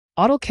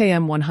Autel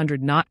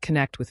KM100 not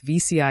connect with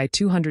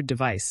VCI200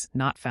 device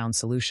not found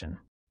solution.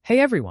 Hey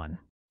everyone!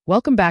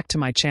 Welcome back to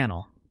my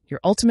channel,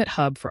 your ultimate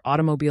hub for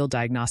automobile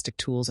diagnostic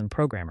tools and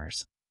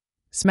programmers.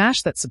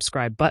 Smash that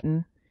subscribe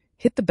button,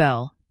 hit the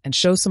bell, and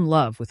show some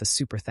love with a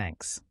super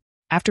thanks.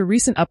 After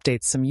recent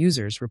updates, some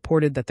users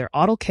reported that their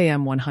Autel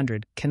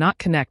KM100 cannot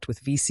connect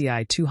with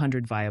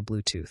VCI200 via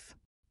Bluetooth.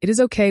 It is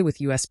okay with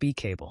USB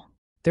cable.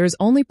 There is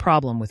only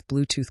problem with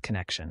Bluetooth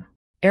connection.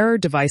 Error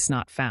device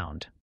not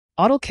found.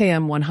 Autel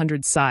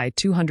KM100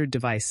 VCI200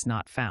 device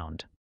not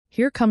found.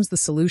 Here comes the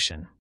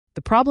solution.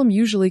 The problem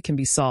usually can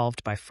be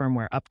solved by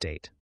firmware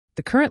update.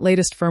 The current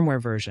latest firmware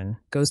version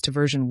goes to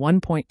version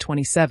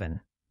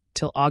 1.27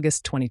 till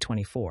August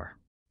 2024.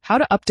 How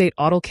to update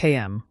Autel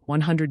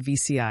KM100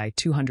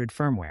 VCI200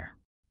 firmware.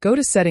 Go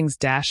to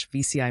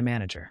Settings-VCI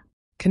Manager.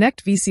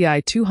 Connect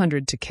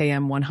VCI200 to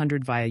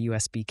KM100 via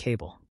USB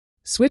cable.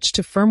 Switch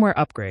to Firmware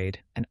Upgrade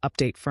and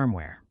update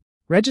firmware.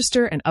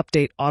 Register and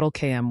update Autel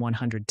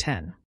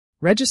KM110.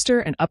 Register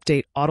and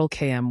update Autel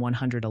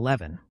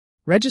KM111.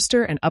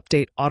 Register and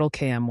update Autel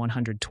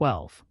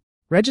KM112.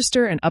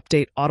 Register and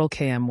update Autel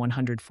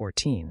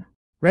KM114.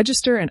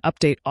 Register and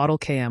update Autel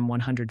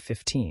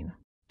KM115.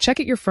 Check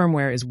it your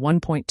firmware is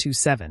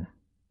 1.27.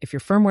 If your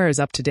firmware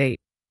is up to date,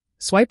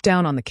 swipe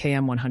down on the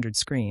KM100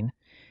 screen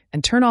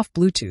and turn off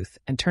Bluetooth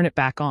and turn it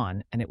back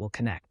on and it will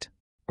connect.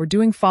 Or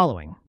doing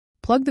following.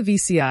 Plug the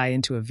VCI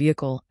into a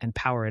vehicle and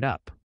power it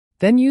up.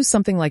 Then use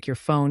something like your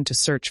phone to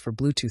search for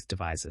Bluetooth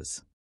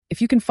devices.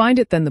 If you can find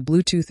it, then the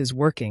Bluetooth is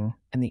working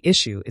and the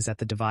issue is at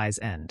the device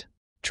end.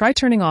 Try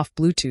turning off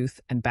Bluetooth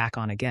and back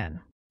on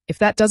again. If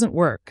that doesn't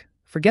work,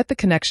 forget the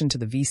connection to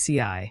the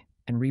VCI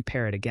and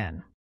repair it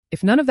again.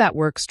 If none of that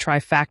works, try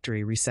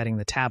factory resetting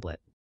the tablet.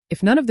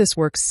 If none of this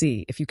works,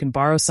 see if you can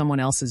borrow someone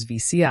else's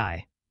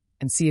VCI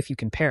and see if you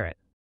can pair it.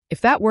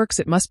 If that works,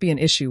 it must be an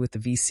issue with the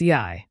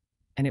VCI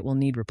and it will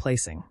need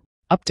replacing.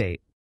 Update.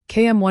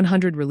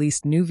 KM100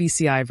 released new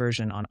VCI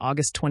version on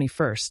August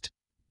 21st,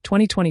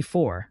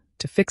 2024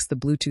 to fix the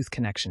Bluetooth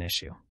connection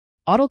issue.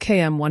 Autel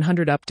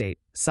KM100 Update,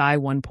 VCI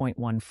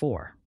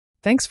 1.14.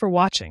 Thanks for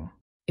watching.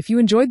 If you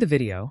enjoyed the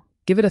video,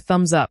 give it a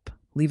thumbs up,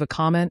 leave a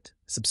comment,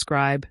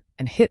 subscribe,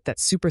 and hit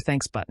that super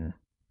thanks button.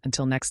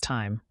 Until next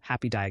time,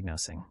 happy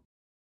diagnosing.